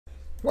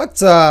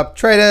What's up,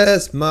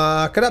 traders?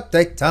 Market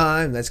update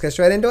time. Let's get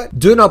straight into it.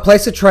 Do not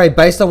place a trade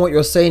based on what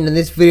you're seeing in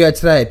this video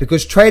today,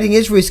 because trading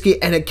is risky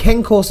and it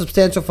can cause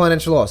substantial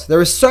financial loss. There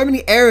are so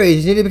many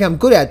areas you need to become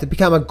good at to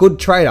become a good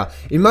trader.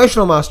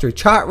 Emotional mastery,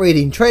 chart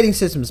reading, trading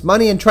systems,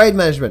 money and trade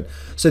management.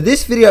 So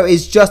this video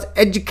is just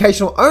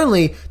educational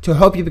only to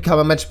help you become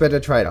a much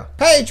better trader.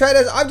 Hey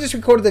traders, I've just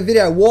recorded the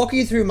video walking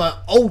you through my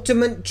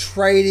ultimate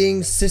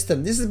trading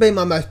system. This has been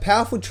my most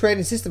powerful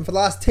trading system for the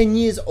last 10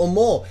 years or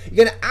more.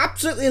 You're going to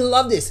absolutely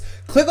love this.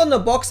 Click on the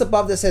box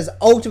above that says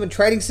ultimate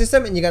trading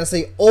system and you're going to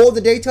see all the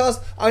details.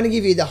 I'm going to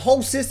give you the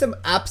whole system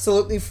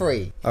absolutely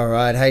free.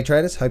 Alright, hey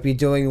traders, hope you're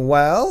doing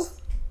well.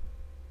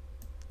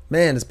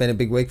 Man, it's been a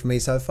big week for me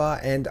so far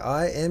and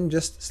I am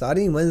just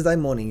starting Wednesday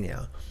morning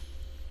now.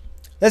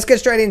 Let's get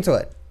straight into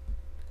it.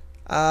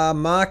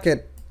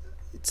 Market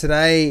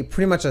today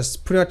pretty much a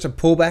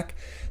pullback.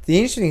 The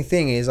interesting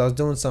thing is I was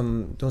doing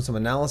some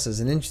analysis.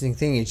 An interesting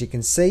thing is you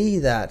can see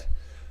that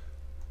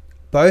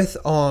both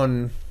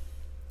on,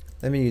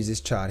 let me use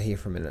this chart here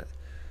for a minute.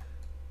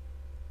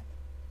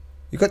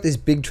 You've got this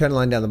big trend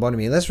line down the bottom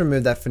here. Let's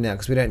remove that for now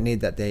because we don't need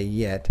that there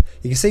yet.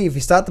 You can see if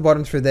you start the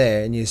bottom through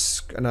there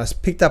and I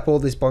picked up all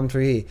this bottom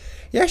through here,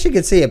 you actually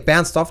can see it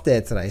bounced off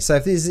there today. So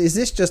if is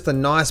this just a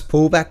nice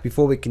pullback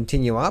before we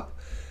continue up?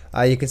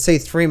 You can see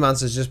 3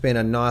 months has just been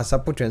a nice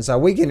upward trend. So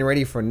we're getting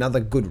ready for another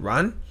good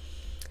run.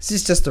 This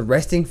is just a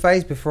resting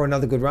phase before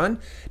another good run.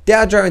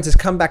 Dow Jones has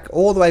come back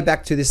all the way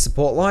back to this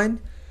support line.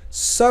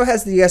 So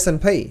has the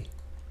S&P.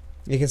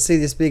 You can see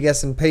this big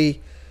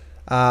S&P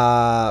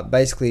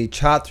basically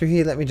chart through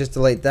here. Let me just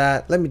delete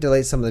that. Let me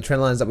delete some of the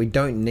trend lines that we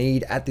don't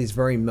need at this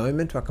very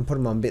moment. I can put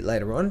them on a bit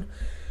later on.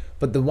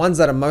 But the ones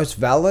that are most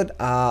valid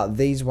are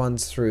these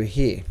ones through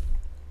here.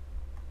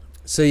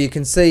 So you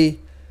can see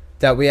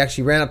that we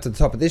actually ran up to the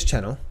top of this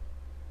channel,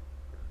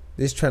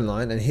 this trend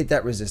line, and hit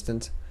that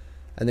resistance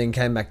and then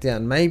came back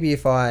down. Maybe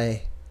if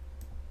I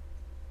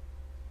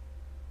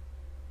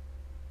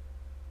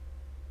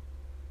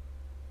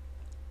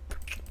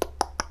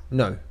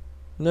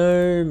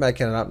No,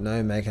 making it up,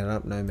 no, making it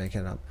up, no,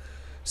 making it up.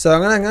 So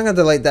I'm gonna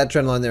delete that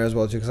trend line there as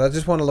well too, because I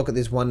just want to look at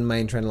this one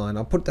main trend line.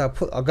 I'll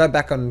go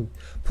back and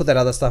put that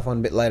other stuff on a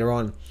bit later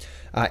on,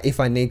 if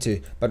I need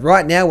to. But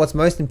right now, what's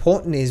most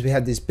important is we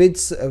have this big,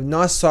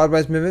 nice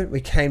sideways movement. We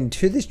came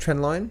to this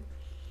trend line,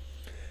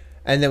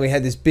 and then we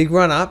had this big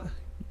run up,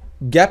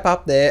 gap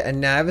up there,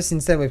 and now ever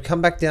since then we've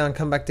come back down,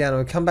 and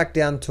we've come back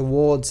down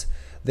towards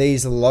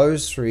these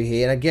lows through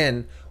here. And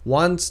again,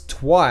 once,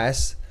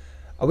 twice.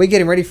 Are we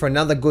getting ready for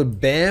another good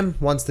bam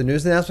once the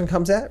news announcement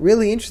comes out?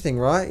 Really interesting,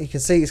 right? You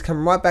can see it's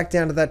coming right back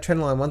down to that trend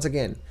line once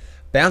again.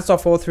 Bounced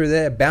off all through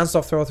there, bounced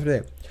off all through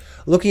there.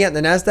 Looking at the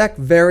Nasdaq,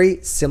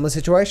 very similar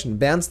situation.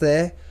 Bounce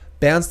there,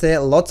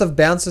 lots of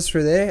bounces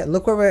through there. And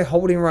look where we're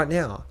holding right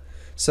now.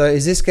 So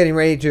is this getting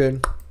ready to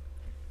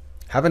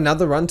have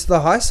another run to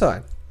the high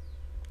side?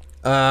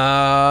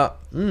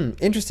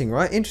 Interesting,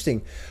 right?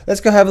 Interesting.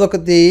 Let's go have a look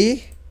at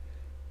the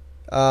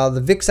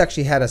VIX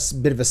actually had a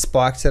bit of a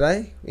spike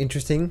today.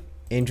 Interesting.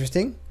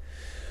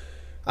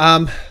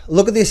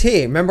 Look at this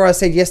here. Remember I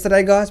said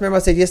yesterday, guys? Remember I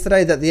said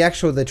yesterday that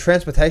the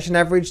transportation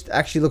average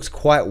actually looks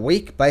quite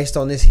weak based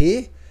on this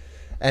here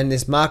and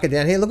this market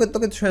down here. Look at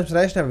the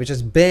transportation average,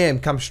 just bam,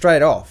 comes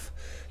straight off.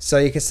 So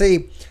you can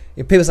see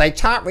if people say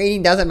chart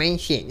reading doesn't mean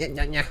shit.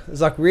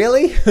 It's like,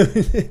 really?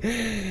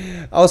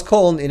 I was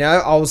calling, you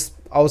know,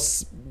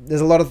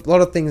 there's a lot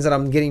of things that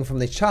I'm getting from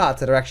the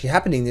charts that are actually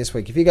happening this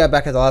week. If you go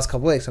back at the last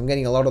couple of weeks, I'm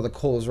getting a lot of the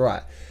calls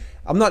right.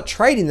 I'm not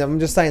trading them, I'm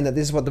just saying that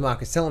this is what the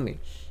market's telling me.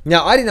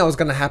 Now, I didn't know it was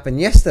going to happen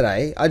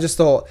yesterday. I just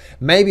thought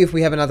maybe if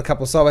we have another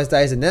couple of sideways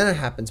days and then it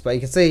happens. But you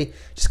can see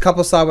just a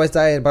couple of sideways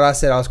days, but I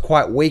said I was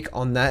quite weak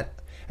on that.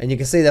 And you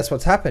can see that's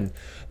what's happened.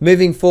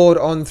 Moving forward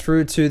on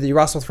through to the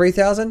Russell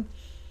 3000.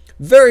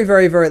 Very,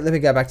 let me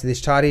go back to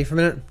this chart here for a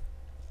minute.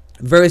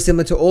 Very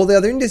similar to all the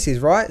other indices,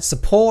 right?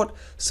 Support,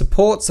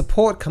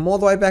 come all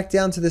the way back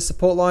down to this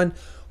support line,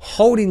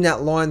 holding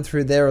that line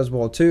through there as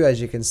well too,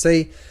 as you can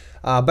see.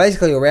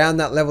 Basically around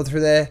that level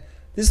through there.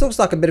 This looks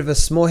like a bit of a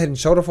small head and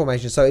shoulder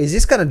formation. So is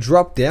this going to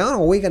drop down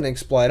or are we going to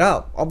explode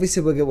up?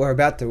 Obviously we're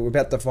about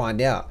to find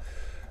out.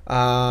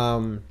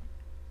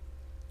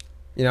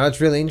 You know,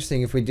 it's really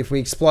interesting. If we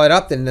explode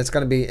up, then it's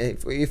going to be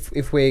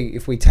if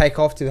we take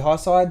off to the high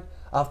side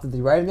after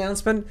the rate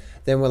announcement,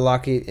 then we're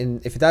likely,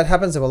 and if that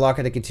happens, then we're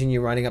likely to continue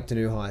running up to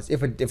new highs.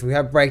 If we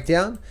have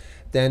breakdown,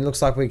 then it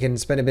looks like we can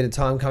spend a bit of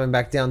time coming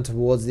back down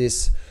towards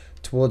this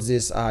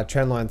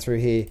trend line through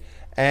here.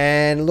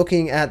 And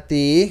looking at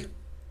the,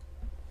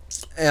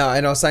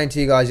 and I was saying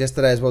to you guys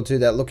yesterday as well too,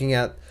 that looking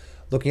at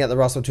the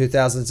Russell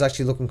 2000, it's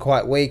actually looking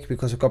quite weak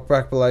because we've got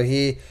back below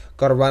here,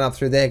 got a run up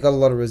through there, got a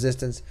lot of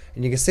resistance,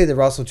 and you can see the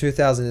Russell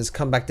 2000 has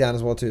come back down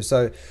as well too.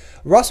 So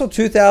Russell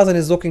 2000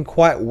 is looking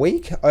quite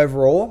weak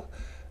overall.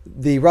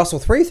 The Russell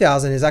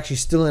 3000 is actually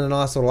still in a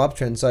nice little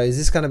uptrend. So is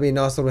this going to be a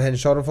nice little head and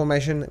shoulder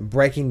formation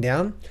breaking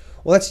down?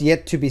 Well, that's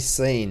yet to be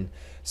seen.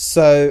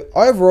 So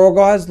overall,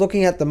 guys,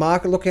 looking at the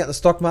market, looking at the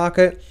stock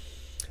market,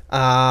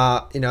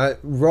 you know,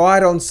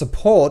 right on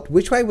support.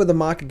 Which way would the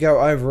market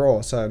go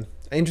overall? So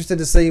Interested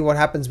to see what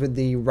happens with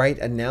the rate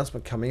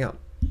announcement coming up.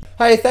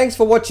 Hey, thanks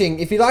for watching.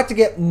 If you'd like to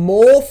get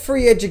more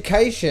free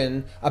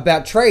education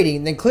about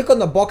trading, then click on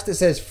the box that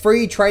says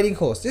free trading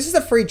course. This is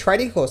a free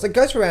trading course. It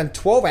goes for around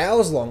 12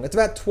 hours long. It's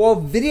about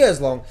 12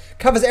 videos long.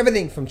 Covers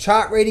everything from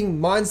chart reading,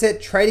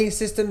 mindset, trading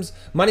systems,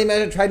 money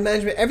management, trade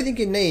management, everything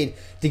you need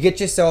to get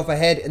yourself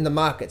ahead in the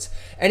markets.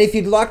 And if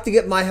you'd like to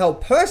get my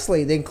help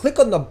personally, then click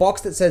on the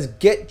box that says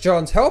get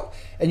John's help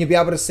and you'll be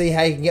able to see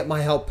how you can get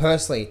my help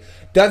personally.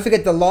 Don't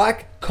forget to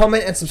like,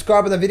 comment, and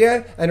subscribe on the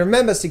video. And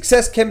remember,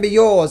 success can be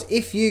yours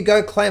if you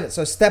go claim it.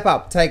 So step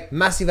up, take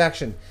massive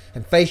action,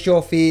 and face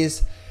your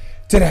fears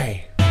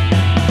today.